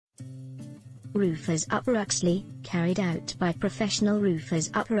Roofers up Ruxley, carried out by professional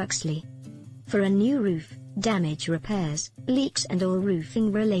roofers up Ruxley. For a new roof, damage repairs, leaks and all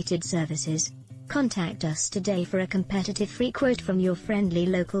roofing related services, contact us today for a competitive free quote from your friendly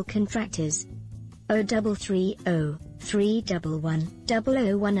local contractors. 0330 311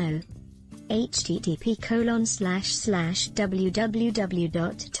 0010.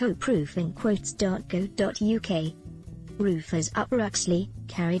 http://www.toproofingquotes.co.uk. Roofers up Ruxley,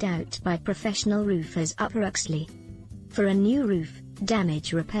 carried out by professional roofers up Ruxley. For a new roof,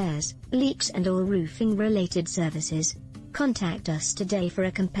 damage repairs, leaks and all roofing related services, contact us today for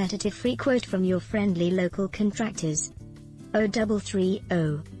a competitive free quote from your friendly local contractors.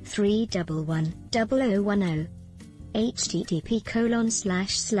 0330 311 0010.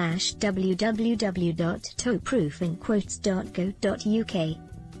 http://www.toproofingquotes.co.uk.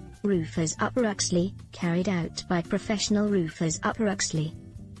 Roofers up Ruxley, carried out by professional roofers up Ruxley.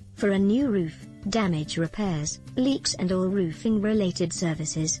 For a new roof, damage repairs, leaks and all roofing related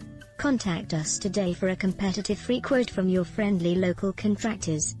services, contact us today for a competitive free quote from your friendly local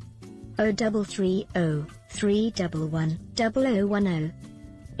contractors. 0330 311 0010.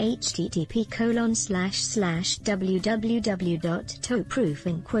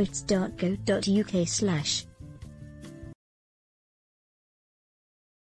 http://www.toproofingquotes.co.uk/